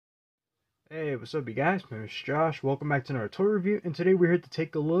Hey, what's up, you guys? My name is Josh. Welcome back to another toy review, and today we're here to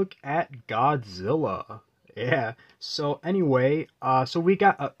take a look at Godzilla. Yeah. So anyway, so we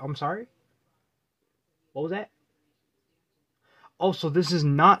got. I'm sorry. What was that? Oh, so this is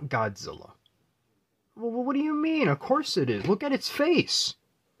not Godzilla. Well, what do you mean? Of course it is. Look at its face.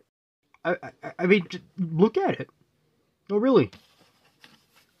 I mean, look at it. No, really.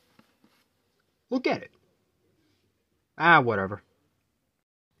 Look at it. Whatever.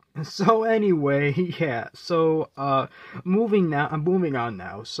 So anyway, yeah. So I'm moving on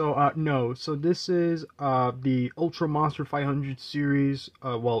now. So no. So this is the Ultra Monster 500 series.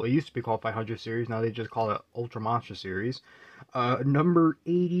 Well, it used to be called 500 series. Now they just call it Ultra Monster series. Number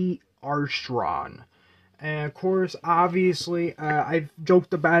 80 Arstron. And of course, obviously, I've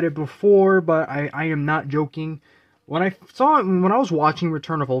joked about it before, but I am not joking. When I saw it, when I was watching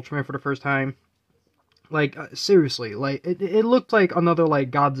Return of Ultraman for the first time, like, seriously, like, it looked like another,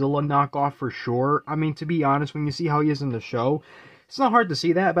 like, Godzilla knockoff for sure. I mean, to be honest, when you see how he is in the show, it's not hard to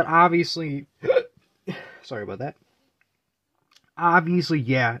see that, but obviously, sorry about that. Obviously,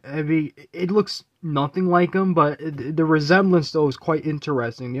 yeah, I mean, it looks nothing like him, but the resemblance, though, is quite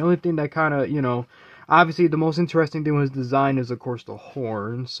interesting. The only thing that kind of, obviously, the most interesting thing with his design is, of course, the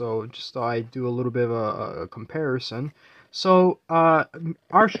horn, so just thought I'd do a little bit of a comparison. So,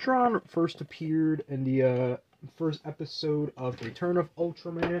 Arstron first appeared in the first episode of Return of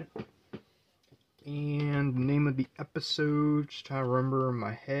Ultraman. And the name of the episode, just trying to remember in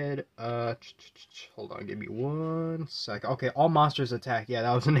my head. Hold on, give me 1 second. Okay, All Monsters Attack. Yeah,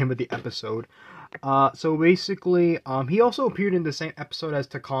 that was the name of the episode. So basically, he also appeared in the same episode as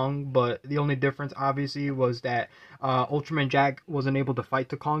Takong, but the only difference, obviously, was that Ultraman Jack wasn't able to fight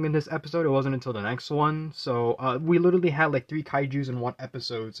Takong in this episode. It wasn't until the next one. So we literally had like 3 kaijus in one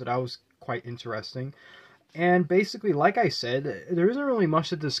episode, so that was quite interesting. And basically, like I said, there isn't really much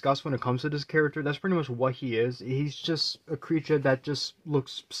to discuss when it comes to this character. That's pretty much what he is. He's just a creature that just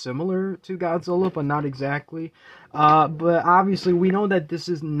looks similar to Godzilla, but not exactly. But obviously, we know that this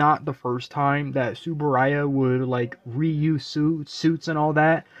is not the first time that Tsuburaya would, like, reuse suits and all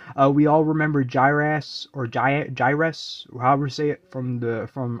that. We all remember Gyras, or Gyres, however you say it, from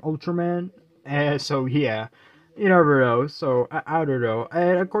Ultraman. And so, yeah. You never know, so I don't know.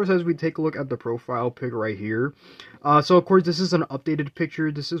 And of course, as we take a look at the profile pic right here, so of course this is an updated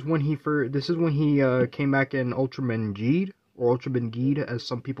picture. This is when he came back in Ultraman Geed, or Ultraman Geed as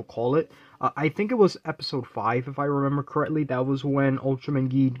some people call it. I think it was episode 5 if I remember correctly. That was when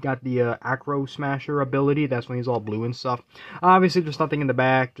Ultraman Geed got the Acro Smasher ability. That's when he's all blue and stuff. Obviously, there's nothing in the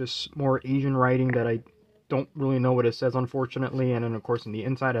back, just more Asian writing that I don't really know what it says, unfortunately. And then of course in the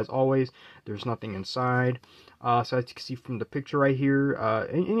inside, as always, there's nothing inside. So as you can see from the picture right here,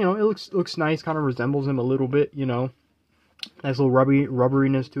 and, you know, it looks nice, kind of resembles him a little bit, you know. Nice little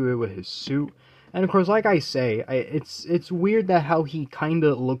rubberiness to it with his suit. And of course, like I say, it's weird that how he kind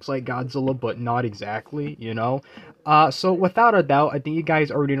of looks like Godzilla, but not exactly, you know. So without a doubt, I think you guys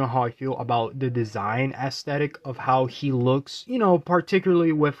already know how I feel about the design aesthetic of how he looks, you know,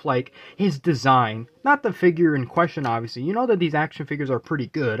 particularly with, like, his design. Not the figure in question, obviously. You know that these action figures are pretty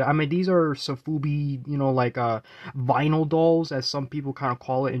good. I mean, these are Sofubi, you know, like, vinyl dolls, as some people kind of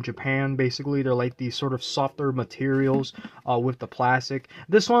call it in Japan. Basically, they're like these sort of softer materials with the plastic.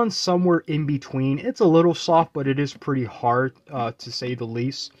 This one's somewhere in between. It's a little soft, but it is pretty hard, to say the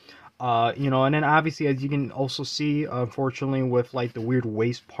least. You know, and then obviously, as you can also see, unfortunately, with like the weird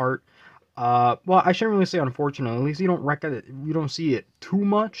waist part, well, I shouldn't really say unfortunately, at least you don't see it too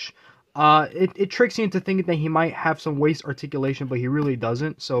much. It tricks you into thinking that he might have some waist articulation, but he really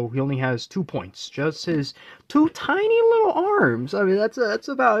doesn't. So he only has 2 points, just his 2 tiny little arms. I mean, that's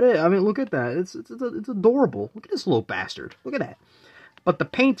about it. I mean, look at that. It's adorable. Look at this little bastard. Look at that. But the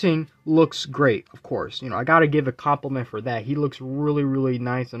painting looks great, of course. You know, I gotta give a compliment for that. He looks really, really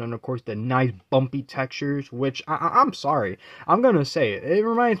nice. And then, of course, the nice bumpy textures, which, I'm sorry. I'm gonna say it. It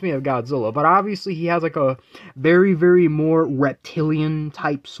reminds me of Godzilla. But obviously, he has, like, a very, very more reptilian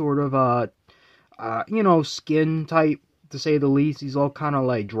type sort of, you know, skin type, to say the least. He's all kind of,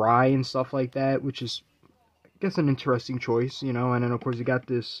 like, dry and stuff like that, which is, I guess, an interesting choice, you know. And then, of course, you got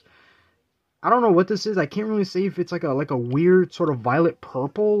this... I don't know what this is. I can't really say if it's like a weird sort of violet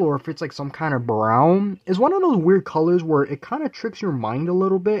purple or if it's like some kind of brown. It's one of those weird colors where it kind of tricks your mind a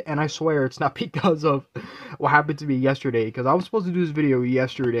little bit, and I swear it's not because of what happened to me yesterday, because I was supposed to do this video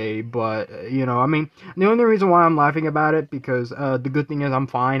yesterday, but you know, I mean, the only reason why I'm laughing about it, because the good thing is I'm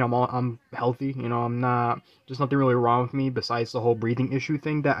fine. I'm healthy. You know, there's nothing really wrong with me besides the whole breathing issue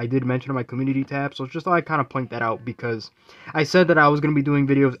thing that I did mention in my community tab. So it's just thought I kind of point that out, because I said that I was going to be doing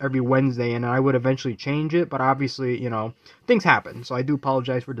videos every Wednesday, and I would eventually change it, but obviously, you know, things happen, so I do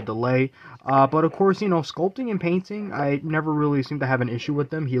apologize for the delay. But of course, you know, sculpting and painting, I never really seem to have an issue with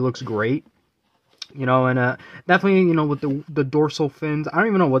them. He looks great. You know, and definitely, you know, with the dorsal fins, I don't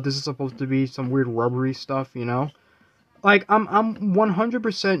even know what this is supposed to be, some weird rubbery stuff, you know. Like, I'm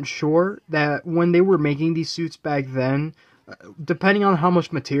 100% sure that when they were making these suits back then, depending on how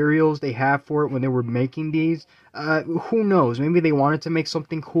much materials they have for it when they were making these, who knows? Maybe they wanted to make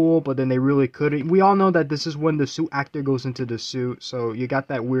something cool, but then they really couldn't. We all know that this is when the suit actor goes into the suit, so you got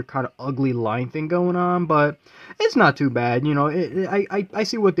that weird kind of ugly line thing going on, but it's not too bad, you know. I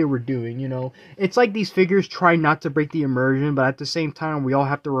see what they were doing, you know. It's like these figures try not to break the immersion, but at the same time, we all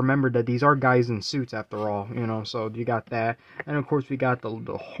have to remember that these are guys in suits after all, you know, so you got that. And of course, we got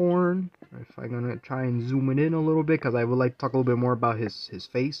the horn. If I'm gonna try and zoom it in a little bit, because I would like to talk a little bit more about his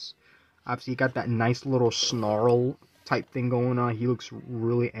face. Obviously, he got that nice little snarl type thing going on. He looks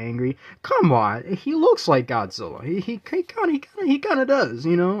really angry. Come on, he looks like Godzilla. He kind of does,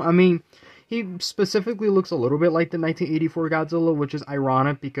 you know. I mean, he specifically looks a little bit like the 1984 Godzilla, which is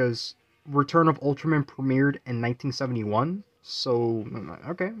ironic because Return of Ultraman premiered in 1971. So,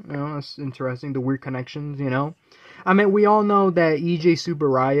 okay, you know, that's interesting. The weird connections, you know. I mean, we all know that EJ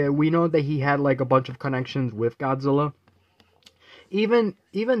Tsuburaya, we know that he had like a bunch of connections with Godzilla. Even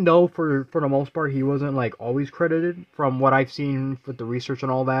though for the most part he wasn't like always credited from what I've seen with the research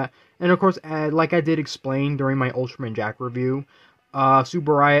and all that. And of course, like I did explain during my Ultraman Jack review,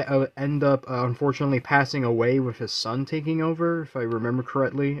 Tsuburaya ended up unfortunately passing away with his son taking over, if I remember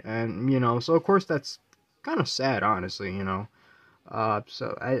correctly. And, you know, so of course that's kind of sad, honestly, you know.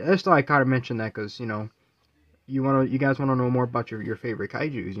 So I just thought I kind of mentioned that because, you know, you guys wanna know more about your favorite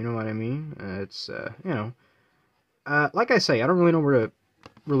kaijus, you know what I mean? It's you know, like I say, I don't really know where to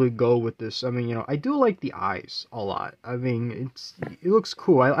really go with this. I mean, you know, I do like the eyes a lot. I mean, it looks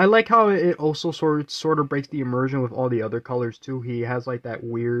cool. I like how it also sort of breaks the immersion with all the other colors too. He has like that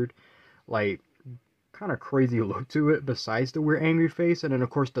weird, like, kind of crazy look to it. Besides the weird angry face, and then of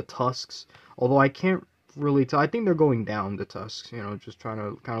course the tusks. Although I can't really tell. I think they're going down, the tusks. You know, just trying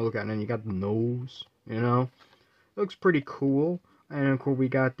to kind of look at it. And then you got the nose. You know. Looks pretty cool. And of course we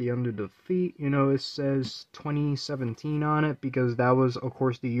got the under the feet, you know, it says 2017 on it because that was of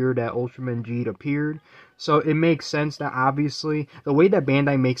course the year that Ultraman G appeared. So it makes sense that obviously the way that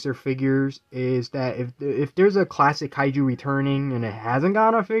Bandai makes their figures is that if there's a classic kaiju returning and it hasn't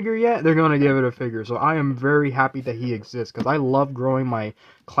got a figure yet, they're going to give it a figure. So I am very happy that he exists because I love growing my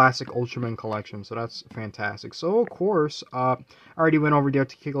classic Ultraman collection. So that's fantastic. So of course, I already went over the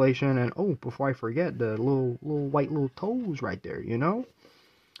articulation and oh, before I forget, the little white little toes right there, you know?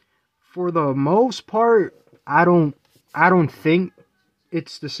 For the most part, I don't think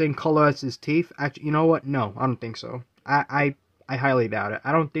it's the same color as his teeth. Actually, you know what? No, I don't think so. I highly doubt it.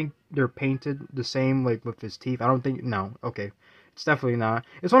 I don't think they're painted the same, like, with his teeth. I don't think... No, okay. It's definitely not.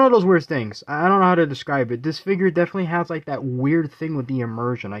 It's one of those weird things. I don't know how to describe it. This figure definitely has, like, that weird thing with the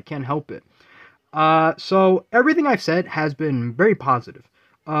immersion. I can't help it. So, everything I've said has been very positive.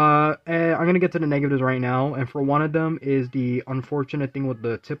 And I'm going to get to the negatives right now. And for one of them is the unfortunate thing with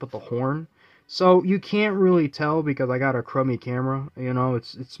the tip of the horn. So you can't really tell because I got a crummy camera, you know,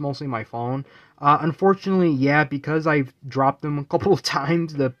 it's mostly my phone. Unfortunately, yeah, because I've dropped them a couple of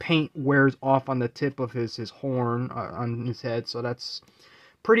times, the paint wears off on the tip of his horn on his head, so that's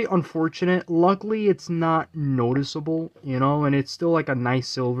pretty unfortunate. Luckily, it's not noticeable, you know, and it's still like a nice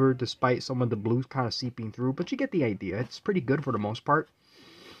silver despite some of the blues kind of seeping through, but you get the idea. It's pretty good for the most part.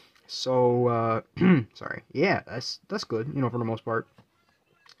 So, sorry. Yeah, that's good, you know, for the most part.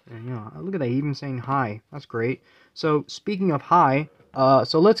 And, you know, look at that, even saying hi. That's great. So, speaking of hi,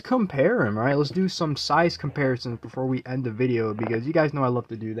 so let's compare him, right? Let's do some size comparisons before we end the video, because you guys know I love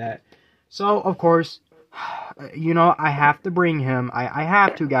to do that. So, of course, you know, I have to bring him. I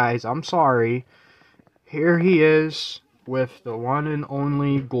have to, guys. I'm sorry. Here he is with the one and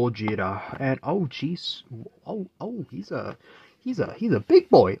only Gojira. And, oh, jeez. Oh, he's a big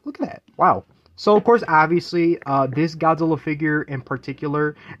boy. Look at that. Wow. So, of course, obviously, this Godzilla figure in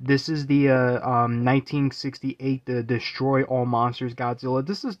particular, this is the 1968, the Destroy All Monsters Godzilla.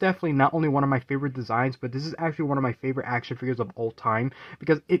 This is definitely not only one of my favorite designs, but this is actually one of my favorite action figures of all time,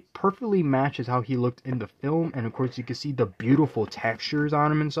 because it perfectly matches how he looked in the film, and of course, you can see the beautiful textures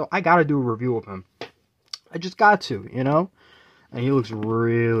on him, and so I gotta do a review of him. I just got to, you know? And he looks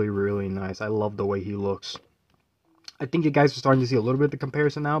really, really nice. I love the way he looks. I think you guys are starting to see a little bit of the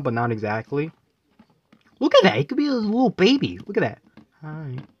comparison now, but not exactly. Look at that. He could be a little baby. Look at that.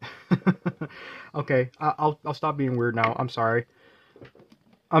 Hi. Okay. I'll stop being weird now. I'm sorry.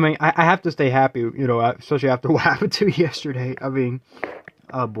 I mean, I have to stay happy, you know, especially after what happened to me yesterday. I mean,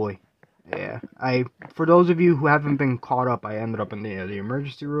 oh boy. Yeah, for those of you who haven't been caught up, I ended up in the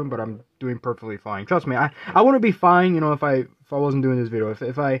emergency room, but I'm doing perfectly fine. Trust me, I wouldn't be fine, you know, if I wasn't doing this video.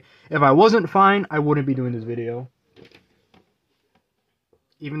 If I wasn't fine, I wouldn't be doing this video,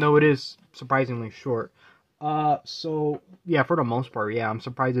 even though it is surprisingly short. So yeah, for the most part, yeah, I'm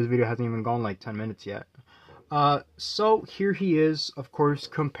surprised this video hasn't even gone like 10 minutes yet. So here he is, of course,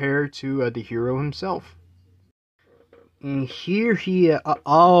 compared to the hero himself. And here he, no,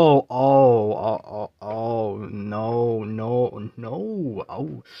 no, no,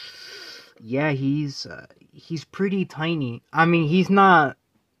 oh, yeah, he's pretty tiny. I mean, he's not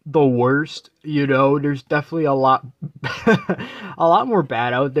the worst, you know. There's definitely a lot, a lot more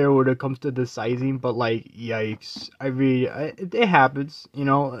bad out there when it comes to the sizing. But like, yikes! I mean, it happens, you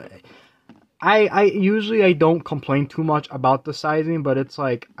know. I usually I don't complain too much about the sizing, but it's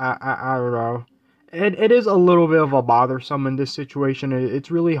like I don't know. It is a little bit of a bothersome in this situation.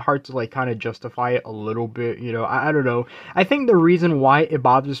 It's really hard to like kind of justify it a little bit, you know. I don't know. I think the reason why it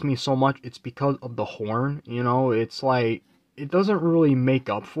bothers me so much it's because of the horn, you know. It's like it doesn't really make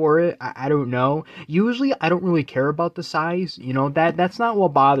up for it. I don't know. Usually I don't really care about the size, you know. That's not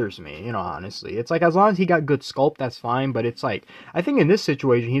what bothers me, you know, honestly. It's like as long as he got good sculpt, that's fine, but it's like I think in this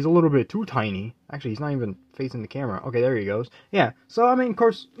situation he's a little bit too tiny. Actually, he's not even facing the camera. Okay, there he goes. Yeah. So I mean, of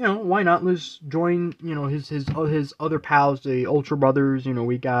course, you know, why not? Let's join, you know, his other pals, the Ultra Brothers. You know,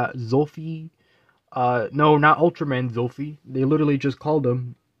 we got Zulfi. No, not Ultraman Zulfi. They literally just called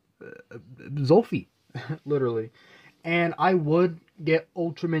him Zulfi, literally. And I would get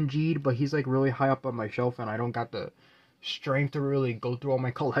Ultraman G'd, but he's like really high up on my shelf, and I don't got the strength to really go through all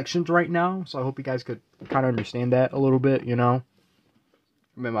my collections right now. So I hope you guys could kind of understand that a little bit, you know.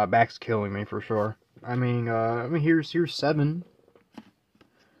 I mean, my back's killing me for sure. I mean, here's 7,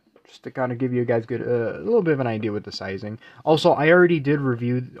 just to kind of give you guys good, a little bit of an idea with the sizing. Also, I already did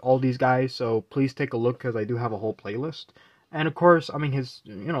review all these guys, so please take a look because I do have a whole playlist. And of course, I mean his,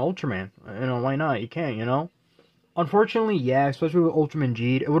 you know, Ultraman. You know, why not? You can't, you know. Unfortunately, yeah, especially with Ultraman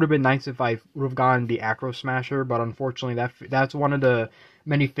G, it would have been nice if I would have gotten the Acro Smasher, but unfortunately, that's one of the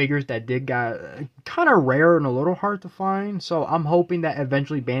many figures that did got kind of rare and a little hard to find. So I'm hoping that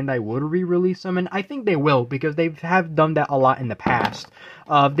eventually Bandai would re-release them, and I think they will because they have done that a lot in the past.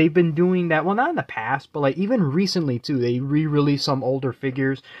 They've been doing that, well, not in the past, but like even recently too. They re-released some older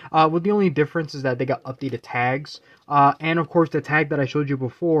figures. With the only difference is that they got updated tags. And of course, the tag that I showed you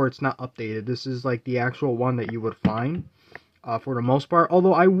before, it's not updated. This is like the actual one that you would find for the most part.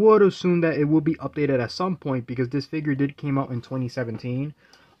 Although I would assume that it will be updated at some point because this figure did came out in 2017.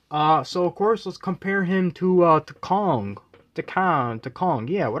 So of course, let's compare him to Kong. To Kong.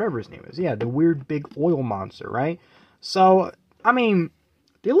 Yeah, whatever his name is. Yeah, the weird big oil monster, right? So, I mean,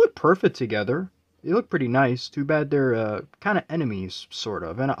 they look perfect together. They look pretty nice. Too bad they're kind of enemies, sort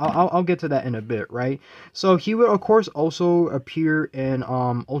of. And I'll get to that in a bit, right? So he would, of course, also appear in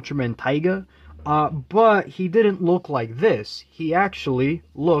Ultraman Taiga. But he didn't look like this. He actually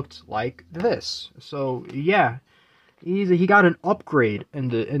looked like this. So, yeah. He got an upgrade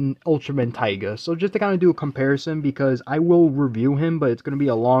in Ultraman Taiga. So just to kind of do a comparison, because I will review him, but it's going to be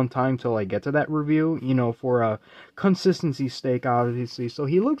a long time till I get to that review, you know, for a consistency stake, obviously. So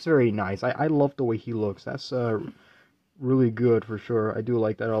he looks very nice. I love the way he looks. That's really good for sure. I do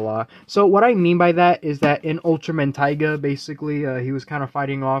like that a lot. So what I mean by that is that in Ultraman Taiga, basically, he was kind of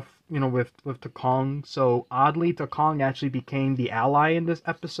fighting off, you know, with Takong. So oddly, Takong actually became the ally in this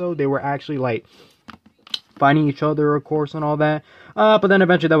episode. They were actually like fighting each other, of course, and all that. But then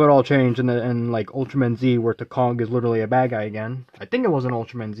eventually that would all change, and like Ultraman Z, where Takong is literally a bad guy again. I think it was an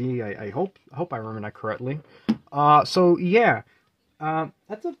Ultraman Z. I hope I remember that correctly. So yeah,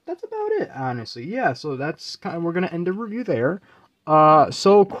 that's about it, honestly. Yeah, so that's kind of, we're gonna end the review there.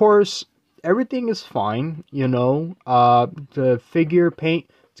 So of course everything is fine, you know. The figure paint,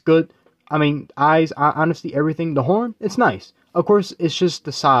 it's good. I mean, eyes, honestly, everything. The horn, it's nice. Of course, it's just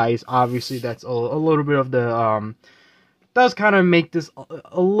the size. Obviously, that's a little bit of the does kind of make this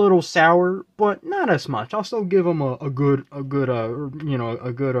a little sour, but not as much. I'll still give him a good you know,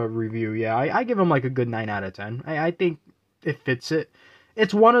 a good review. Yeah, I give him like a good 9 out of 10. I think it fits it.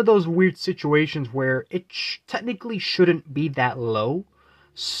 It's one of those weird situations where it technically shouldn't be that low.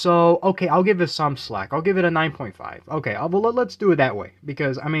 So, okay, I'll give it some slack. I'll give it a 9.5. Okay, well, let's do it that way.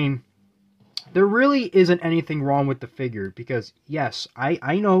 Because, I mean, there really isn't anything wrong with the figure. Because, yes,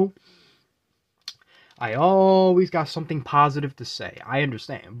 I know I always got something positive to say. I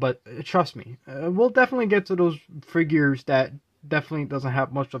understand. But trust me, we'll definitely get to those figures that definitely doesn't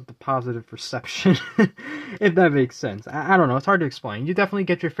have much of the positive reception, if that makes sense. I don't know, it's hard to explain. You definitely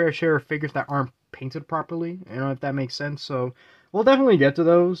get your fair share of figures that aren't painted properly, if that makes sense. So we'll definitely get to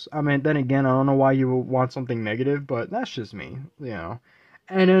those. I mean, then again, I don't know why you would want something negative, but that's just me.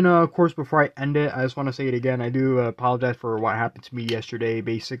 And then, of course, before I end it, I just want to say it again. I do apologize for what happened to me yesterday.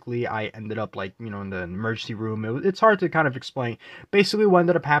 Basically, I ended up, like, in the emergency room. It's hard to kind of explain. Basically, what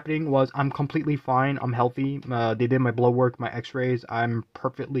ended up happening was I'm completely fine. I'm healthy. They did my blood work, my x-rays. I'm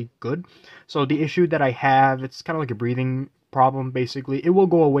perfectly good. So the issue that I have, it's kind of like a breathing problem, basically. It will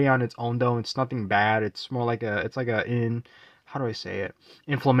go away on its own, though. It's nothing bad. It's more like how do I say it?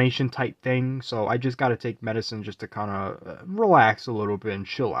 Inflammation type thing. So I just got to take medicine just to kind of relax a little bit and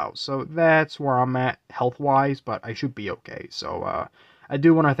chill out. So that's where I'm at health wise, but I should be okay. So I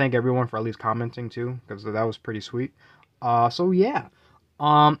do want to thank everyone for at least commenting too, because that was pretty sweet. So yeah.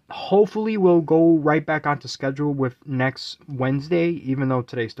 Hopefully we'll go right back onto schedule with next Wednesday, even though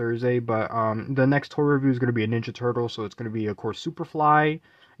today's Thursday, but the next toy review is going to be a Ninja Turtle, so it's going to be, of course, Superfly,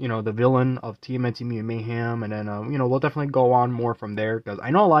 the villain of TMNT Mutant Mayhem, and then, we'll definitely go on more from there, because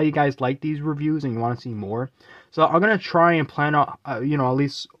I know a lot of you guys like these reviews and you want to see more, so I'm going to try and plan out, at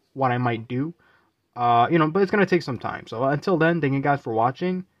least what I might do, but it's going to take some time, so until then, thank you guys for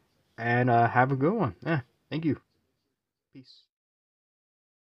watching, and have a good one. Yeah, thank you. Peace.